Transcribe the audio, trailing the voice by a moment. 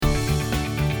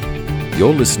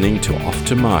You're listening to Off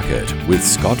to Market with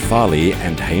Scott Farley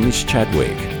and Hamish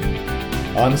Chadwick.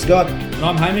 I'm Scott. And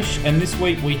I'm Hamish, and this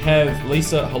week we have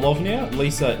Lisa Holownia.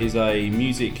 Lisa is a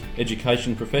music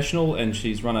education professional, and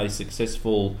she's run a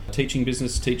successful teaching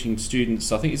business, teaching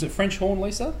students, I think, is it French horn,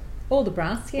 Lisa? All the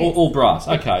brass, yes. All brass,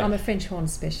 okay. I'm a French horn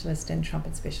specialist and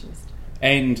trumpet specialist.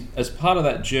 And as part of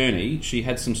that journey, she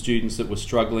had some students that were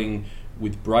struggling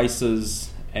with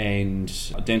braces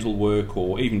and dental work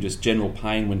or even just general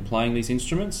pain when playing these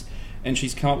instruments. And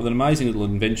she's come up with an amazing little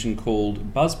invention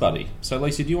called BuzzBuddy. So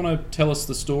Lisa, do you want to tell us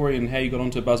the story and how you got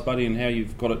onto BuzzBuddy and how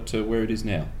you've got it to where it is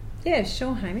now? Yeah,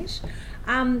 sure, Hamish.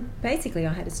 Basically,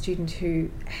 I had a student who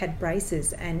had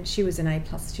braces, and she was an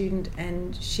A+ student,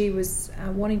 and she was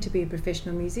wanting to be a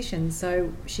professional musician.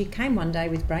 So she came one day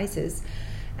with braces,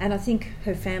 and I think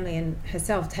her family and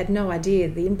herself had no idea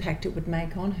the impact it would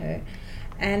make on her.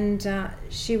 And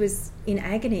she was in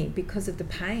agony because of the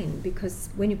pain, because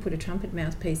when you put a trumpet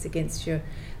mouthpiece against your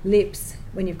lips,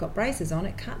 when you've got braces on,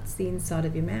 it cuts the inside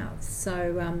of your mouth.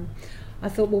 So I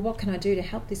thought, well, what can I do to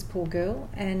help this poor girl?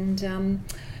 And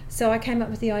so I came up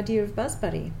with the idea of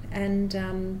BuzzBuddy.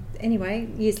 And anyway,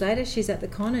 years later, she's at the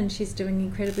con and she's doing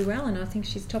incredibly well, and I think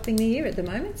she's topping the year at the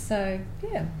moment. So,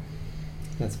 yeah.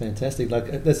 That's fantastic.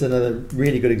 That's another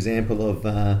really good example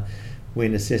of where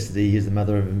necessity is the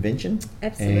mother of invention.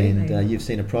 Absolutely. And you've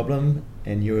seen a problem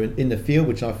and you're in the field,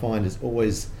 which I find is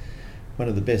always one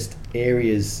of the best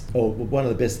areas, or one of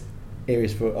the best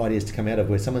areas for ideas to come out of,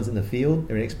 where someone's in the field,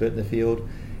 they're an expert in the field,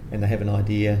 and they have an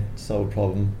idea to solve a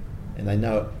problem, and they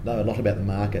know a lot about the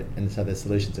market, and so their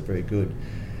solutions are very good.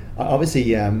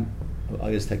 Obviously, I'll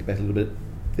just take it back a little bit.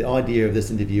 The idea of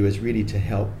this interview is really to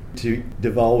help to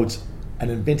divulge an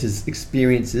inventor's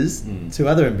experiences to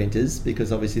other inventors,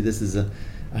 because obviously this is a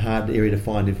hard area to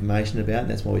find information about, and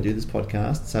that's why we do this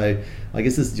podcast. So I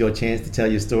guess this is your chance to tell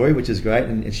your story, which is great,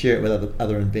 and share it with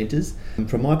other inventors.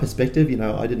 From my perspective,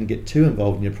 I didn't get too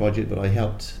involved in your project, but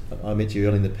I met you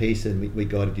early in the piece, and we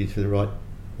guided you through the right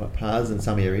paths in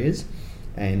some areas,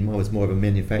 and mine was more of a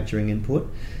manufacturing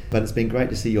input. But it's been great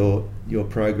to see your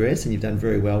progress, and you've done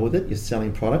very well with it. You're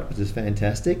selling product, which is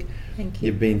fantastic. Thank you.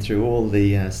 You've been through all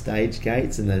the stage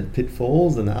gates and the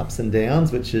pitfalls and the ups and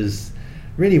downs, which is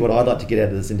really what I'd like to get out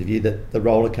of this interview, that the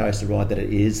roller coaster ride that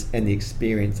it is and the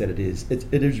experience that it is.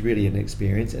 It is really an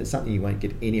experience, and it's something you won't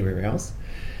get anywhere else.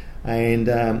 And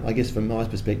I guess from my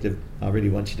perspective, I really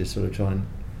want you to sort of try and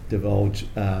divulge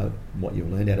what you've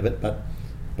learned out of it.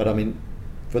 But I mean,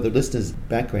 for the listeners'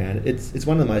 background, it's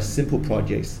one of the most simple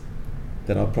projects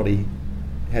that I've probably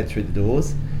had through the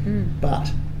doors.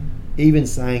 But even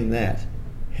saying that,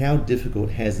 how difficult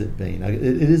has it been? It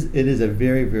is a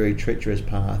very, very treacherous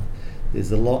path.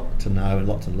 There's a lot to know and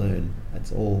a lot to learn.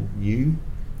 It's all new.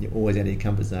 You're always out of your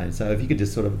comfort zone. So if you could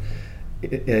just sort of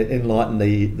enlighten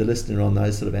the listener on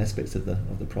those sort of aspects of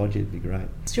the project, would be great.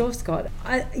 Sure, Scott.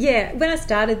 When I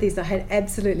started this, I had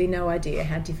absolutely no idea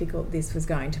how difficult this was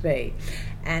going to be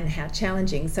and how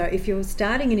challenging. So if you're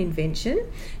starting an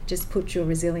invention, just put your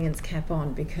resilience cap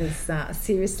on, because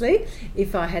seriously,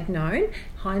 if I had known,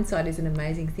 hindsight is an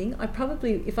amazing thing. I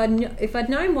probably, if I'd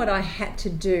known what I had to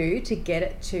do to get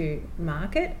it to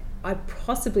market, I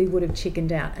possibly would have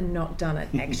chickened out and not done it,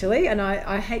 actually. And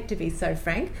I hate to be so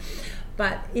frank,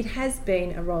 but it has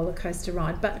been a roller coaster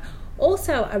ride, but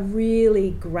also a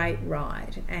really great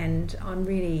ride. And I'm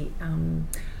really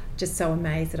just so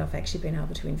amazed that I've actually been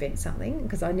able to invent something,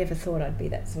 because I never thought I'd be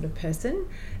that sort of person.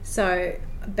 So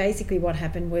basically what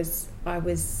happened was I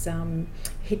was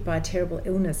hit by a terrible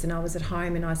illness, and I was at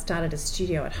home, and I started a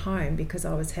studio at home because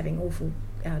I was having awful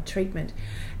treatment.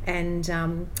 And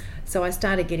so I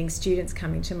started getting students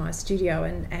coming to my studio,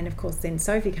 and of course then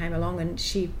Sophie came along, and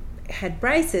she had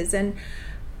braces, and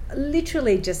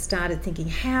literally just started thinking,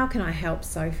 how can I help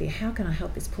Sophie? How can I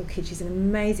help this poor kid? She's an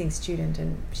amazing student,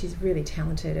 and she's really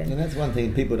talented. And that's one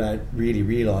thing people don't really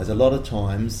realise. A lot of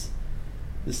times,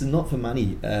 this is not for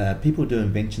money. People do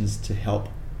inventions to help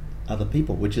other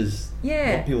people, which is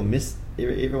what people miss.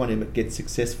 Everyone who gets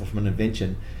successful from an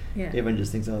invention, everyone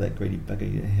just thinks, oh, that greedy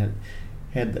bugger,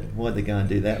 why'd they go and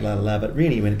do that, la la la. But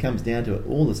really, when it comes down to it,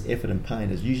 all this effort and pain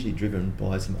is usually driven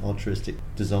by some altruistic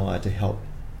desire to help.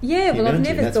 Yeah, well, I've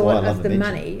never thought of the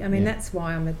money. I mean, that's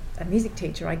why I'm a music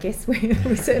teacher, I guess. We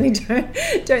certainly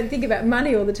don't think about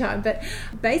money all the time. But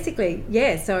basically,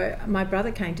 so my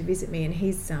brother came to visit me, and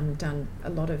he's done a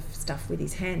lot of stuff with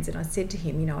his hands. And I said to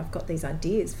him, I've got these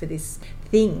ideas for this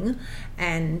thing,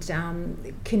 and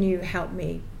can you help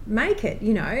me make it,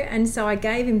 And so I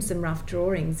gave him some rough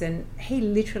drawings, and he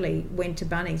literally went to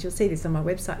Bunnings. You'll see this on my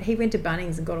website. He went to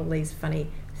Bunnings and got all these funny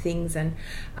things, and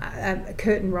a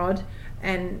curtain rod,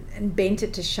 and bent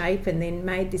it to shape and then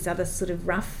made this other sort of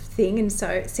rough thing, and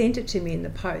so sent it to me in the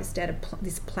post out of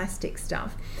this plastic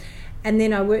stuff. And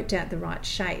then I worked out the right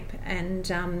shape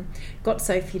and got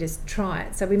Sophie to try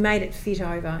it. So we made it fit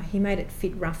over. He made it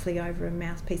fit roughly over a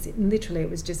mouthpiece. It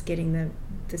was just getting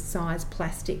the size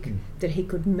plastic that he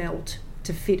could melt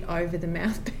to fit over the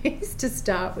mouthpiece to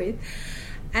start with.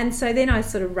 And so then I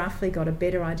sort of roughly got a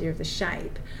better idea of the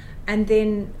shape. And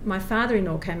then my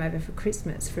father-in-law came over for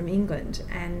Christmas from England,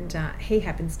 and he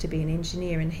happens to be an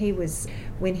engineer, and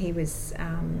when he was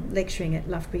lecturing at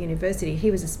Loughborough University,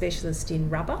 he was a specialist in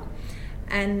rubber.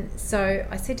 And so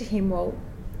I said to him, well,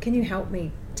 can you help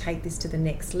me take this to the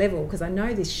next level? Because I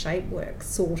know this shape works,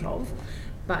 sort of,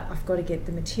 but I've got to get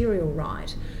the material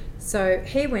right. So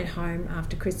he went home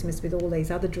after Christmas with all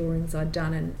these other drawings I'd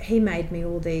done, and he made me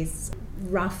all these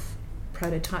rough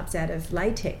prototypes out of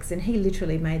latex, and he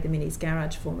literally made them in his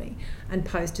garage for me and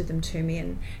posted them to me,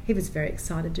 and he was very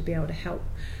excited to be able to help.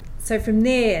 So from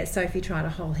there, Sophie tried a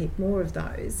whole heap more of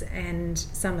those, and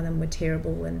some of them were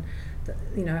terrible, and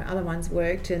other ones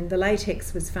worked, and the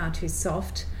latex was far too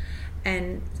soft,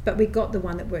 but we got the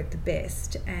one that worked the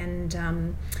best.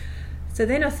 And so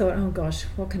then I thought, oh gosh,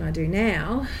 what can I do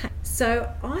now?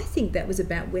 So I think that was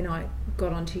about when I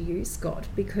got onto you, Scott,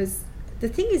 because the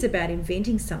thing is about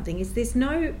inventing something is there's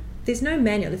no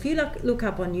manual. If you look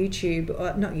up on YouTube,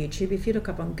 or not YouTube, if you look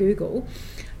up on Google,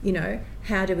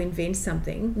 how to invent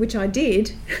something, which I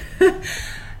did,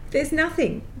 there's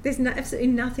nothing. There's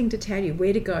absolutely nothing to tell you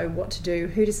where to go, what to do,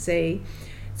 who to see.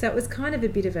 So it was kind of a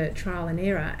bit of a trial and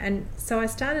error. And so I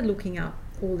started looking up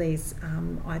all these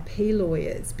IP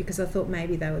lawyers because I thought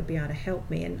maybe they would be able to help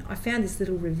me, and I found this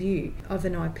little review of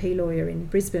an IP lawyer in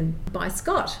Brisbane by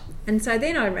Scott, and so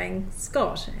then I rang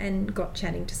Scott and got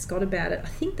chatting to Scott about it. I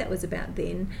think that was about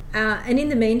then, and in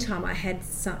the meantime I had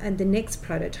the next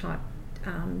prototype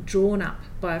drawn up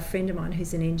by a friend of mine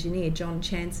who's an engineer, John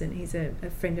Chanson. He's a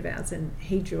friend of ours, and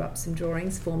he drew up some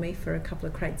drawings for me for a couple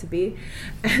of crates of beer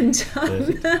and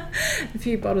a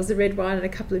few bottles of red wine and a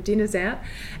couple of dinners out.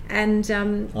 And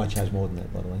I charge more than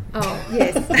that, by the way. Oh,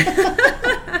 yes.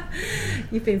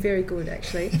 You've been very good,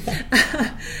 actually.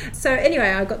 So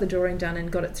anyway, I got the drawing done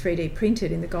and got it 3D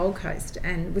printed in the Gold Coast,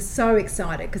 and was so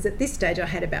excited because at this stage I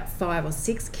had about 5 or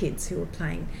 6 kids who were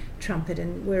playing trumpet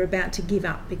and were about to give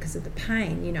up because of the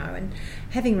pain, and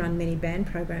having run many band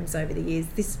programs over the years,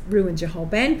 this ruins your whole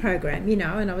band program,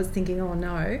 and I was thinking, oh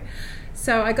no.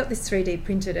 So I got this 3D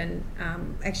printed, and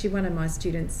actually one of my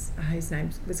students, whose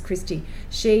name was Christy,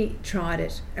 she tried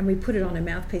it, and we put it on a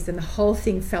mouthpiece, and the whole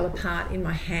thing fell apart in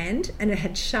my hand, and it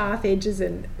had sharp edges,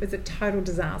 and it was a total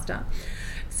disaster.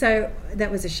 So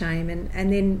that was a shame,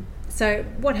 and then so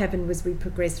what happened was we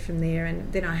progressed from there,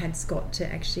 and then I had Scott to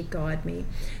actually guide me.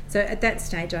 So at that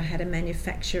stage I had a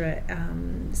manufacturer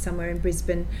somewhere in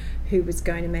Brisbane who was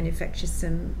going to manufacture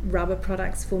some rubber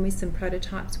products for me, some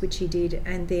prototypes, which he did,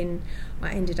 and then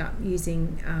I ended up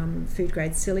using food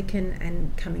grade silicone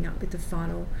and coming up with the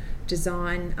final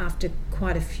design after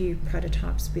quite a few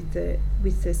prototypes with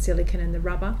the silicone and the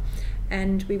rubber.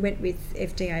 And we went with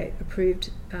FDA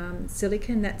approved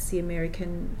silicone. That's the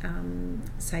American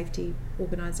safety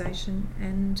organisation.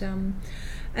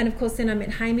 And of course then I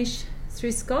met Hamish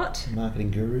through Scott,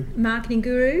 marketing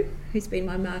guru, who's been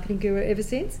my marketing guru ever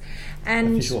since,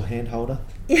 and official hand holder.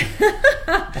 Yeah.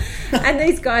 And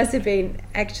these guys have been,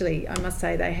 actually, I must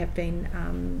say, they have been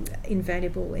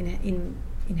invaluable in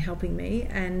helping me,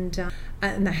 and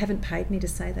they haven't paid me to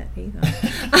say that either.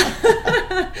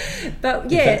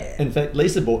 But yeah, in fact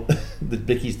Lisa bought the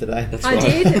bickies today. That's right.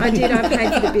 I did. I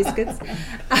paid for the biscuits.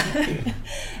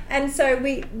 And so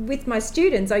with my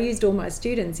students, I used all my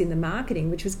students in the marketing,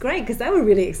 which was great because they were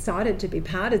really excited to be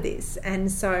part of this. And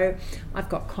so I've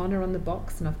got Connor on the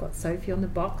box, and I've got Sophie on the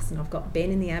box, and I've got Ben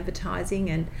in the advertising,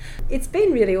 and it's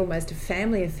been really almost a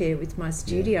family affair with my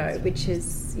studio, which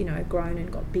has grown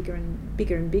and got bigger and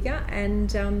bigger and bigger,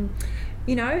 and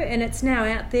and it's now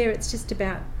out there. It's just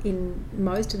about in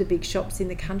most of the big shops in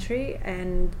the country,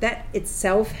 and that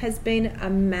itself has been a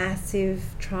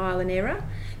massive trial and error.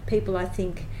 People, I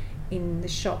think, in the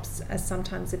shops are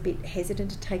sometimes a bit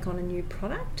hesitant to take on a new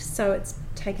product, so it's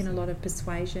taken a lot of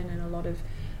persuasion and a lot of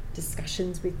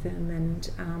discussions with them,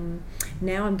 and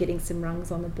now I'm getting some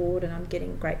rungs on the board, and I'm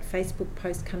getting great Facebook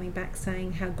posts coming back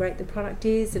saying how great the product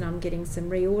is, and I'm getting some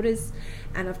reorders,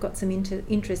 and I've got some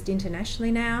interest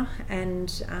internationally now,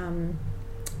 and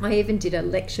I even did a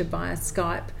lecture via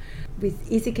Skype with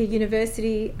Ithaca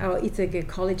University, or Ithaca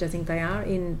College I think they are,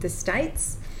 in the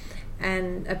States,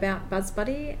 and about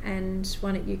BuzzBuddy, and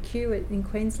one at UQ in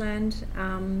Queensland.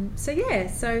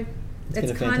 So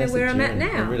it's kind of where I'm at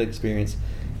now. A real experience.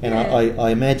 And I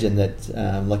imagine that,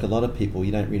 like a lot of people,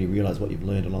 you don't really realise what you've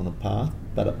learned along the path.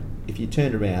 But if you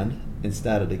turned around and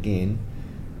started again,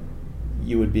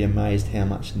 you would be amazed how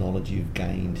much knowledge you've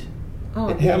gained.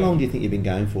 Oh, How long do you think you've been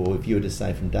going for? If you were to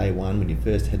say from day one when you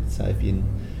first had Sapien?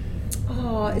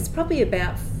 Oh, it's probably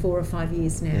about 4 or 5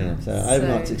 years now. Yeah, so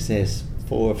overnight success,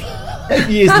 4 or 5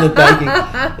 years in the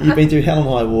baking. You've been through hell and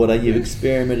high water. You've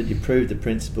experimented. You've proved the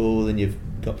principle. Then you've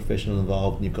got professional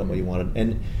involved, and you've got what you wanted.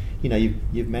 And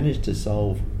you've managed to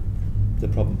solve the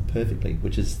problem perfectly,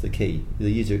 which is the key. The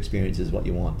user experience is what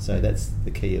you want. So that's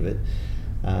the key of it.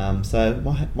 So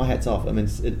my hat's off. I mean,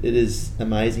 it is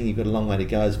amazing. You've got a long way to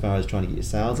go as far as trying to get your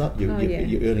sales up. You're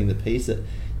earning the piece that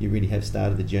you really have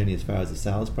started the journey as far as the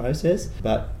sales process.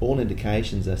 But all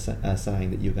indications are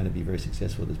saying that you're going to be very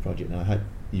successful with this project, and I hope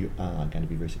you are going to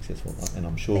be very successful. And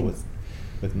I'm sure with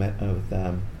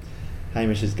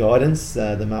Hamish's guidance,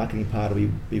 the marketing part will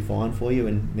be fine for you.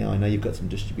 And now I know you've got some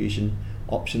distribution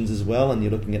options as well, and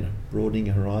you're looking at broadening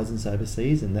your horizons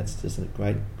overseas, and that's just a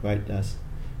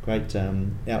great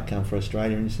outcome for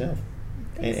Australia and yourself.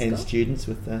 Thanks, and Scott. students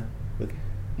with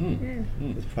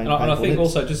And I think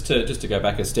also just to go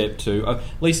back a step to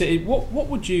Lisa, what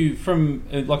would you, from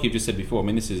like you've just said before? I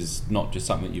mean, this is not just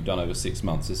something that you've done over 6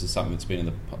 months. This is something that's been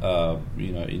in the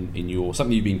in your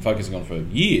something you've been focusing on for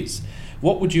years.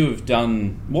 What would you have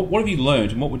done? What have you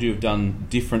learned, and what would you have done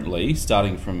differently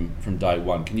starting from day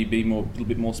one? Can you be a little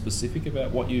bit more specific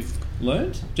about what you've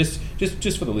learned, just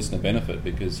for the listener benefit?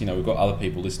 Because we've got other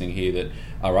people listening here that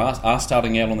are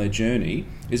starting out on their journey.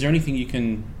 Is there anything you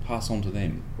can pass on to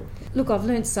them? Look, I've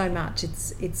learned so much.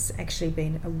 It's actually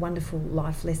been a wonderful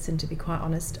life lesson, to be quite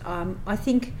honest. I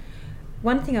think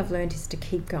one thing I've learned is to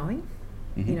keep going.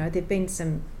 Mm-hmm. There've been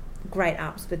some great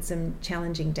ups, but some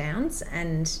challenging downs.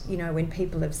 And when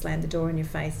people have slammed the door in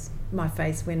my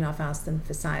face when I've asked them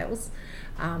for sales,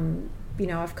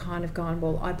 I've kind of gone,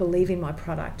 well, I believe in my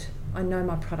product. I know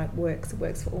my product works. It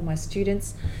works for all my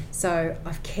students. So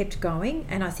I've kept going,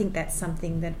 and I think that's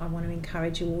something that I want to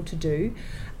encourage you all to do.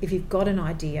 If you've got an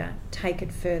idea, take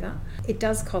it further. It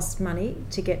does cost money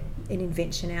to get an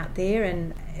invention out there,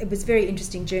 and it was a very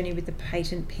interesting journey with the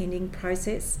patent pending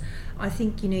process. I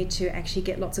think you need to actually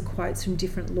get lots of quotes from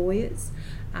different lawyers.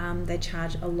 They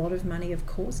charge a lot of money, of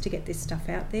course, to get this stuff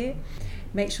out there.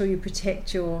 Make sure you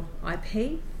protect your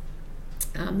IP.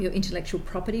 Your intellectual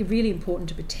property, really important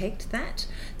to protect that.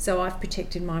 So I've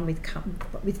protected mine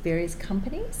with various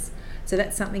companies. So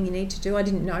that's something you need to do. I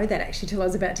didn't know that actually till I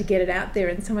was about to get it out there,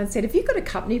 and someone said, have you got a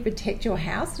company to protect your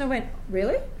house? And I went,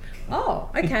 really? Oh,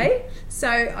 okay. So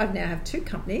I now have 2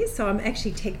 companies. So I'm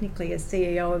actually technically a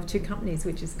CEO of 2 companies,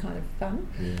 which is kind of fun.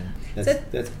 Yeah,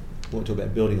 that's what we talk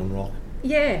about, building on rock.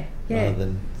 Yeah. Rather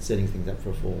than setting things up for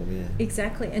a fall, yeah.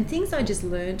 Exactly. And things I just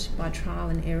learnt by trial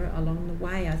and error along the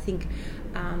way. I think,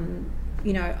 I'm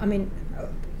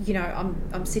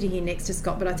sitting here next to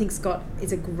Scott, but I think Scott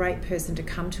is a great person to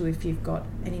come to if you've got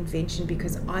an invention,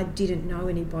 because I didn't know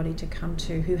anybody to come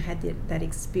to who had that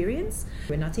experience.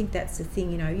 And I think that's the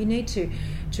thing, you need to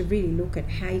really look at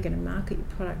how you're going to market your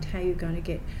product, how you're going to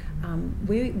get,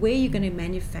 where you're going to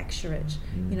manufacture it,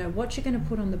 what you're going to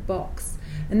put on the box.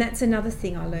 And that's another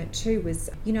thing I learnt too, was,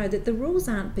 that the rules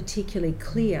aren't particularly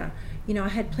clear. I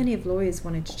had plenty of lawyers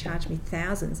wanting to charge me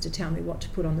thousands to tell me what to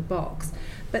put on the box.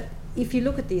 But if you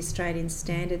look at the Australian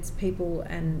standards, people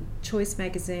and Choice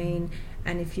magazine,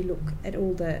 and if you look at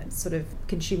all the sort of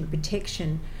consumer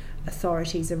protection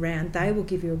authorities around, they will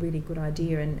give you a really good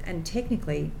idea. And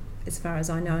technically, as far as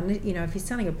I know, and if you're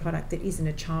selling a product that isn't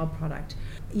a child product,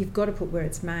 you've got to put where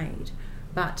it's made.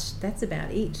 But that's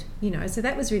about it, So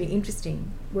that was really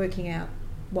interesting, working out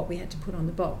what we had to put on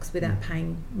the box without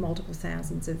paying multiple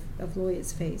thousands of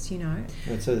lawyers' fees,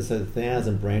 And so there's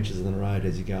 1,000 branches in the road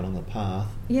as you go along the path.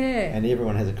 Yeah. And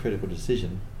everyone has a critical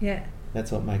decision. Yeah.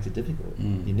 That's what makes it difficult.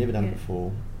 You've never done it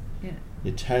before. Yeah.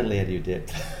 You're totally out of your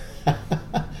depth.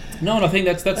 No, and I think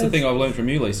that's the thing I've learned from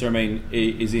you, Lisa. I mean,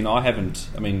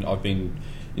 I've been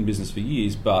in business for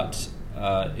years, but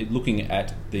looking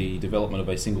at the development of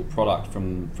a single product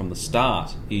from the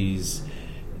start is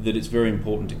that it's very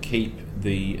important to keep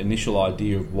the initial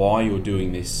idea of why you're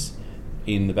doing this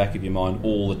in the back of your mind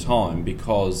all the time,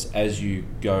 because as you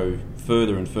go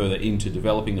further and further into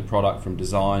developing the product, from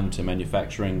design to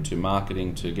manufacturing to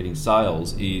marketing to getting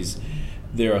sales,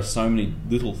 there are so many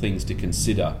little things to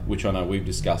consider, which I know we've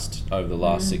discussed over the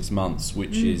last 6 months,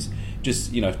 which is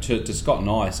just, to Scott and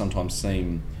I sometimes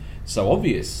seem so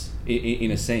obvious,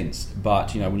 in a sense.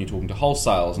 But when you're talking to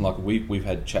wholesalers, and like we've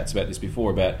had chats about this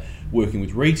before about working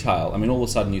with retail, I mean, all of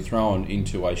a sudden you're thrown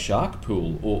into a shark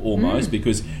pool almost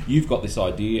because you've got this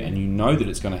idea and you know that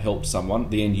it's going to help someone,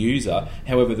 the end user.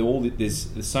 However, there's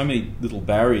so many little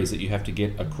barriers that you have to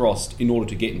get across in order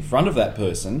to get in front of that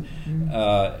person.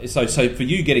 So for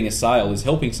you, getting a sale is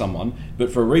helping someone,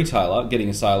 but for a retailer, getting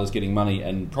a sale is getting money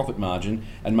and profit margin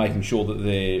and making sure that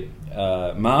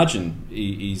their margin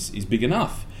is big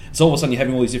enough. So all of a sudden you're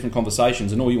having all these different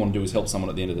conversations and all you want to do is help someone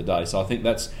at the end of the day. So I think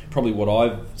that's probably what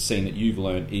I've seen that you've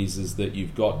learned is that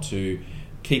you've got to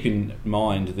keep in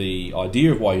mind the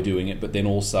idea of why you're doing it, but then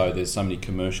also there's so many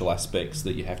commercial aspects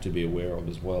that you have to be aware of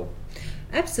as well.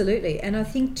 Absolutely. And I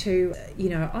think too,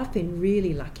 I've been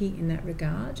really lucky in that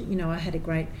regard. I had a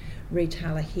great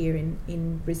retailer here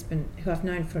in Brisbane who I've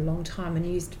known for a long time and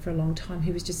used for a long time,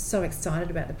 who was just so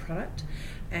excited about the product.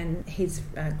 And he's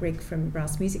Greg from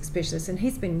Brass Music Specialist, and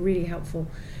he's been really helpful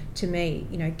to me,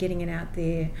 getting it out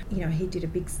there. He did a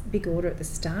big order at the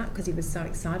start because he was so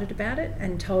excited about it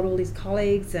and told all his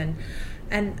colleagues. And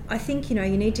I think, you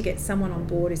need to get someone on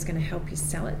board who's going to help you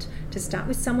sell it, to start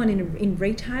with someone in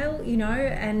retail,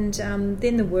 and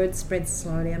then the word spreads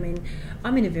slowly. I mean,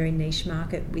 I'm in a very niche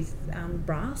market with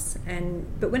brass,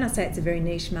 but when I say it's a very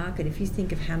niche market, if you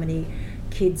think of how many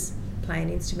kids play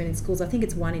an instrument in schools, I think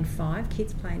it's 1 in 5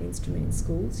 kids play an instrument in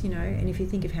schools, and if you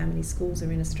think of how many schools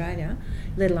are in Australia,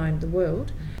 let alone the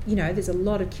world, there's a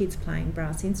lot of kids playing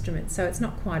brass instruments, so it's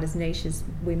not quite as niche as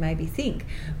we may think,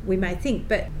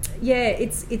 but yeah,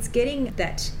 it's getting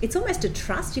that, it's almost a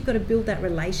trust. You've got to build that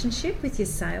relationship with your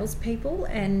salespeople,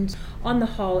 and on the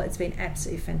whole it's been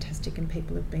absolutely fantastic and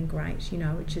people have been great,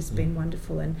 which has been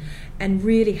wonderful, and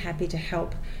really happy to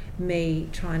help me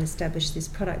try and establish this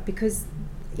product because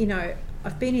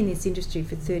I've been in this industry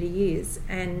for 30 years,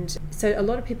 and so a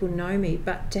lot of people know me,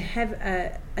 but to have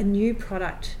a new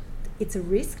product, it's a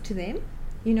risk to them,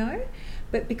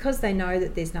 but because they know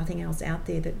that there's nothing else out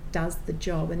there that does the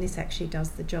job, and this actually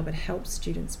does the job. It helps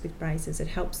students with braces, it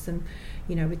helps them,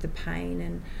 with the pain,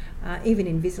 and even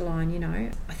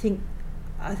Invisalign,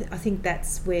 I think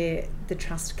that's where the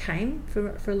trust came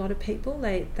for a lot of people.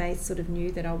 They sort of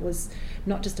knew that I was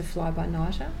not just a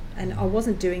fly-by-nighter, and I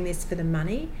wasn't doing this for the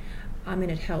money. I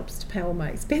mean, it helps to pay all my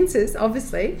expenses,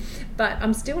 obviously, but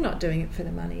I'm still not doing it for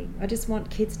the money. I just want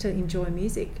kids to enjoy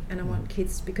music, and I want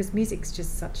kids, because music's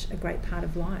just such a great part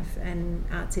of life, and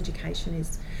arts education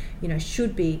is,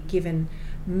 should be given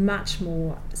much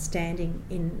more standing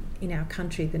in our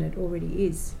country than it already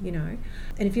is, And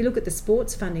if you look at the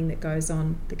sports funding that goes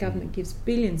on, the government gives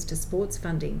billions to sports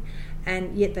funding,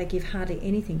 and yet they give hardly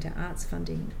anything to arts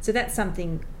funding. So that's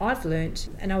something I've learnt,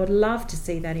 and I would love to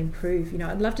see that improve.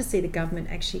 I'd love to see the government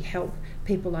actually help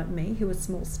people like me who are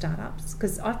small startups,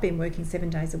 because I've been working 7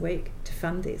 days a week to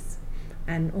fund this.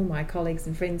 And all my colleagues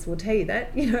and friends will tell you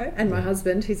that, and my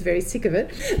husband, who's very sick of it.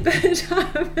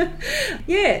 But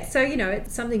yeah, so,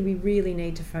 it's something we really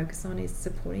need to focus on, is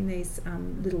supporting these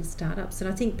little startups. And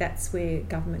I think that's where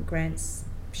government grants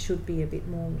should be a bit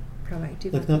more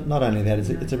proactive. Look, not only that,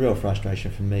 it's a real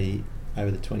frustration for me. Over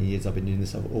the 20 years I've been doing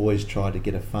this, I've always tried to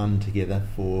get a fund together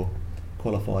for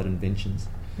qualified inventions.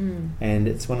 And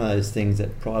it's one of those things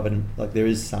that there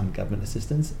is some government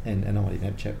assistance, and I might even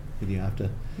have a chat with you after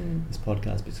this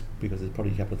podcast, because there's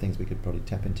probably a couple of things we could probably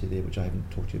tap into there which I haven't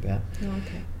talked to you about. Oh,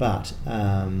 okay. But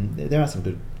there are some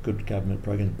good government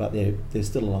programs, but there's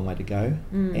still a long way to go.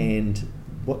 And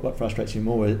what frustrates me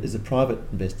more is the private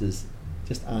investors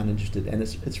just aren't interested, and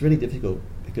it's really difficult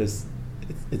because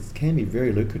it can be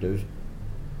very lucrative,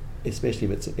 especially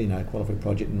if it's a qualified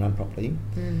project and run properly.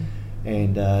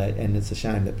 And it's a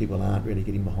shame that people aren't really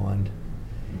getting behind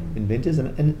inventors.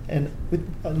 And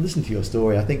listen to your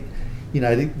story. I think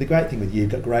the great thing with you,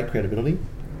 you've got great credibility.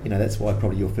 That's why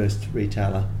probably your first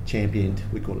retailer championed,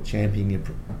 we call it championing your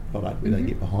product, where they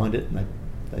get behind it and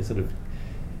they sort of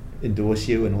endorse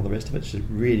you and all the rest of it. It's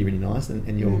really, really nice.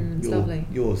 And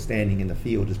your standing in the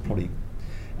field has probably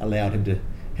allowed him to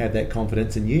have that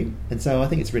confidence in you. And so I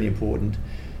think it's really important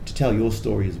to tell your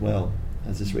story as well.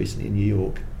 As just recently in New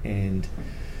York, and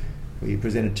we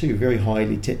presented 2 very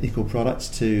highly technical products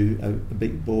to a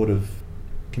big board of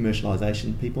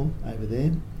commercialisation people over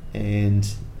there,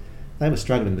 and they were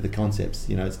struggling with the concepts.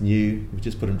 It's new, we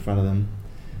just put it in front of them,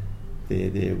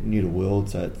 they're new to the world,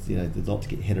 so it's, there's a lot to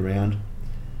get your head around.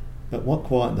 But what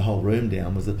quieted the whole room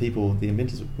down was the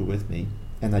inventors were with me,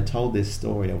 and they told their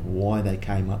story of why they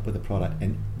came up with the product,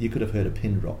 and you could have heard a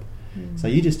pin drop. So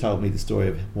you just told me the story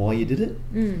of why you did it.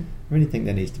 I really think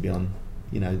that needs to be on,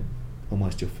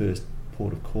 almost your first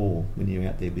port of call when you're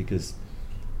out there, because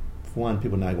for one,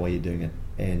 people know why you're doing it,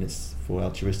 and it's for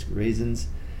altruistic reasons,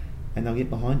 and they'll get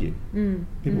behind you.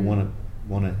 People want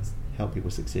to help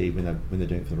people succeed when they're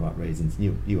doing it for the right reasons.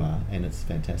 You are, and it's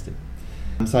fantastic.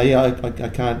 So I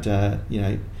can't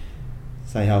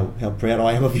say how proud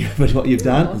I am of you for what you've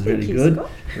done. It's really good, Scott.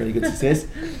 Really good success.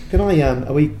 Can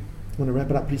I? Want to wrap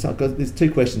it up pretty soon? Because there's two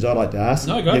questions I'd like to ask.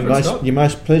 No, go for it, Scott. Your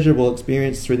most pleasurable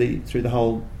experience through the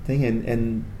whole thing,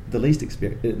 and the least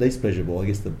pleasurable, I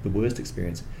guess, the worst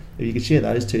experience. If you could share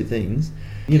those two things,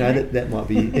 that might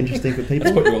be interesting for people.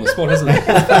 That's put you on the spot, hasn't it?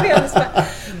 That's put me on the spot.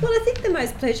 Well, I think the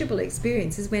most pleasurable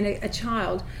experience is when a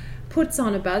child puts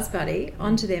on a BuzzBuddy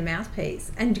onto their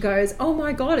mouthpiece and goes, "Oh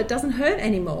my God, it doesn't hurt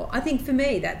anymore." I think for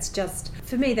me that's just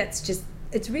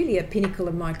it's really a pinnacle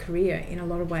of my career in a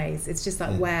lot of ways. It's just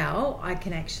like, wow, I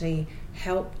can actually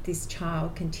help this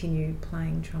child continue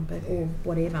playing trumpet or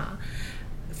whatever.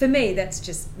 For me, that's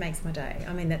just makes my day.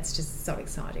 I mean, that's just so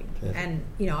exciting. Perfect. And,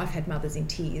 I've had mothers in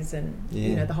tears and,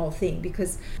 the whole thing,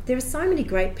 because there are so many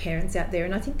great parents out there.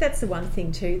 And I think that's the one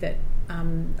thing too that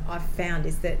I've found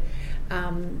is that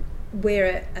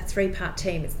we're a three-part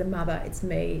team. It's the mother, it's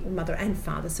me, mother and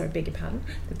father, beg your pardon,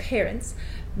 the parents,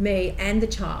 me and the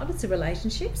child. It's a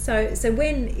relationship. So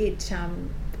when it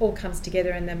all comes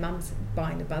together and the mum's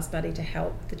buying the BuzzBuddy to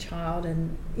help the child,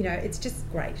 and it's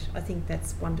just great. I think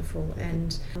that's wonderful.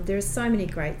 And there are so many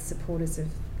great supporters of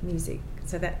music,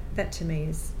 so that to me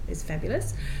is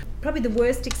fabulous. Probably the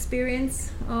worst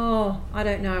experience, I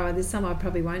don't know, there's some I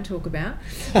probably won't talk about,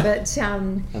 but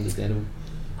understandable.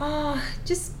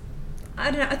 I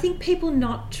don't know, I think people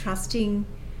not trusting,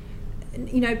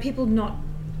 people not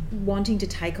wanting to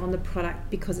take on the product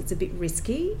because it's a bit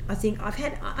risky. I think I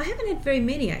haven't had very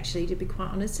many, actually, to be quite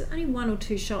honest. Only one or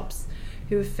two shops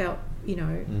who have felt,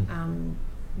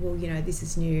 this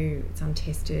is new, it's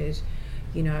untested,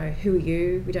 who are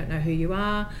you? We don't know who you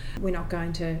are. We're not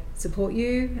going to support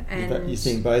you. And you're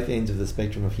seeing both ends of the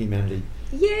spectrum of humanity.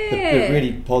 Yeah. The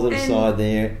really positive side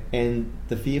there and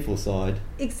the fearful side.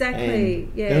 Exactly,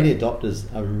 and early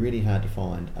adopters are really hard to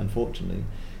find, unfortunately.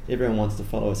 Everyone wants to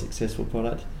follow a successful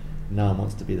product. No one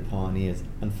wants to be the pioneers.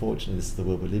 Unfortunately, this is the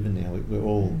world we live in now. We're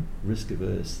all risk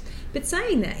averse. But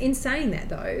saying that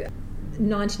though,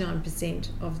 99%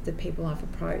 of the people I've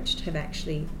approached have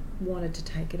actually wanted to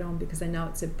take it on because they know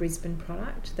it's a Brisbane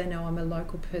product. They know I'm a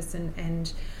local person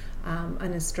and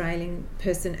an Australian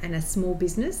person and a small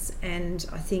business. And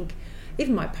I think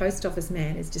even my post office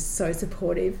man is just so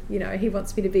supportive. He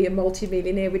wants me to be a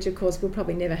multi-millionaire, which of course will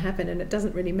probably never happen, and it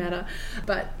doesn't really matter.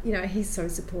 But, he's so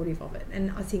supportive of it.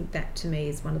 And I think that to me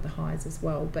is one of the highs as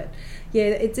well. But yeah,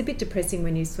 it's a bit depressing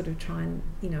when you sort of try and,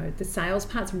 the sales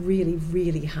part's really,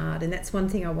 really hard. And that's one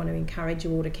thing I want to encourage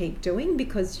you all to keep doing,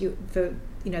 because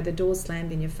the doors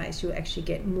slammed in your face, you'll actually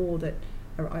get more that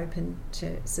are open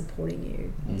to supporting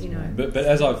you. But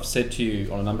as I've said to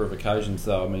you on a number of occasions,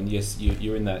 though, I mean, yes,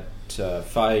 you're in that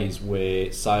phase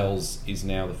where sales is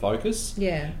now the focus.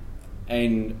 Yeah.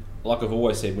 And like I've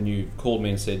always said, when you called me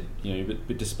and said, a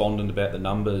bit despondent about the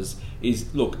numbers,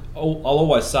 look, I'll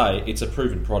always say it's a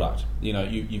proven product.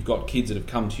 You've got kids that have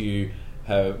come to you,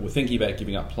 were thinking about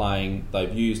giving up playing,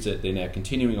 they've used it, they're now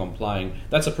continuing on playing.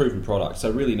 That's a proven product. So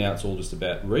really now it's all just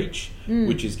about reach,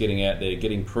 which is getting out there,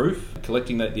 getting proof,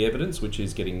 collecting the evidence, which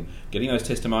is getting those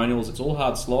testimonials. It's all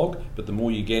hard slog, but the more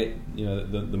you get,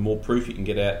 the more proof you can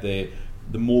get out there,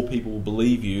 the more people will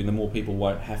believe you, and the more people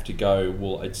won't have to go,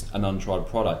 well, it's an untried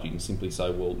product. You can simply say,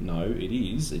 well, no,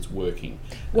 it's working.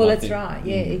 Well, that's right.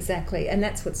 Yeah, exactly. And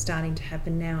that's what's starting to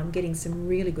happen now. I'm getting some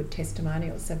really good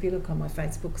testimonials. So if you look on my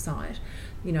Facebook site,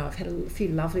 I've had a few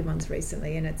lovely ones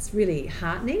recently, and it's really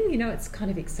heartening. It's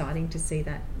kind of exciting to see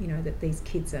that, that these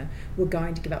kids were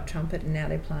going to give up trumpet and now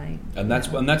they're playing. And that's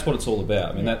what it's all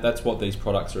about. I mean, that's what these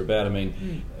products are about. I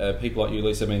mean, people like you,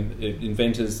 Lisa,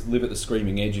 inventors live at the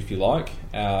screaming edge, if you like.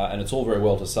 And it's all very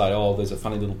well to say, there's a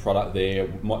funny little product there.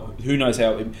 Who knows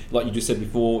how, like you just said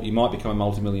before, you might become a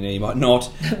multimillionaire, you might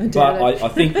not. But I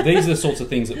think these are the sorts of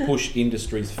things that push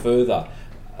industries further.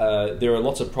 There are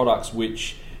lots of products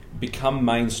which become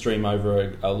mainstream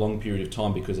over a long period of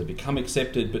time because they become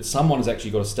accepted, but someone has actually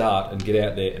got to start and get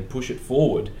out there and push it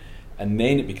forward, and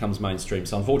then it becomes mainstream.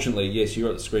 So unfortunately, yes, you're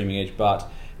at the screaming edge, but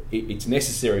it's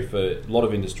necessary for a lot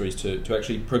of industries to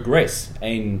actually progress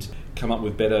and come up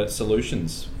with better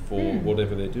solutions for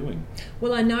whatever they're doing.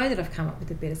 Well, I know that I've come up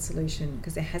with a better solution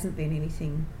because there hasn't been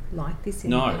anything like this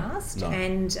in the past. No.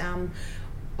 And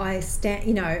I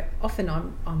stand, often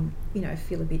I'm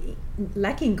feel a bit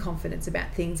lacking confidence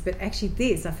about things, but actually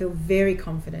I feel very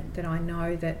confident that I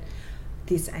know that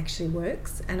this actually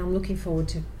works, and I'm looking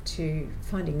forward to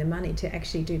finding the money to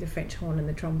actually do the French horn and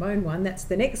the trombone one. That's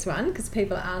the next one, because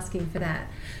people are asking for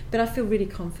that. But I feel really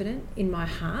confident in my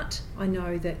heart. I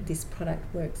know that this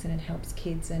product works and it helps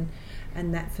kids,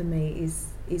 and that for me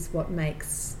is what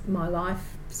makes my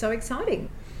life so exciting.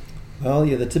 Well,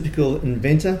 you're the typical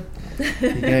inventor.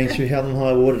 You're going through hell and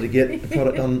high water to get a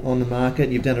product on the market.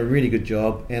 You've done a really good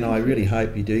job, and I really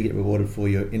hope you do get rewarded for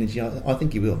your energy. I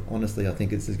think you will. Honestly, I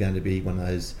think this is going to be one of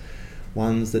those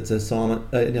ones that's a silent,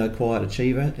 quiet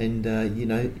achiever, and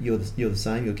you're the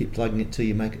same. You'll keep plugging it till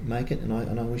you make it, and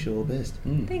I wish you all the best.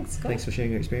 Thanks, Scott. Thanks for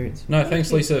sharing your experience. No,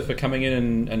 thanks, Lisa, for coming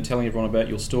in and telling everyone about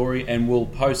your story. And we'll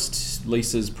post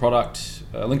Lisa's product,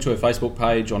 a link to her Facebook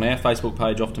page on our Facebook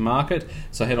page, Off to Market.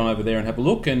 So head on over there and have a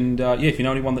look. And if you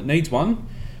know anyone that needs one,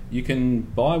 you can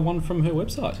buy one from her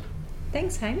website.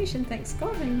 Thanks, Hamish, and thanks,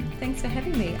 Scott, and thanks for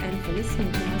having me and for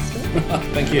listening to my story.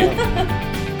 Thank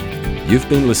you. You've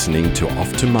been listening to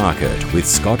Off to Market with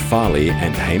Scott Farley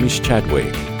and Hamish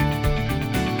Chadwick.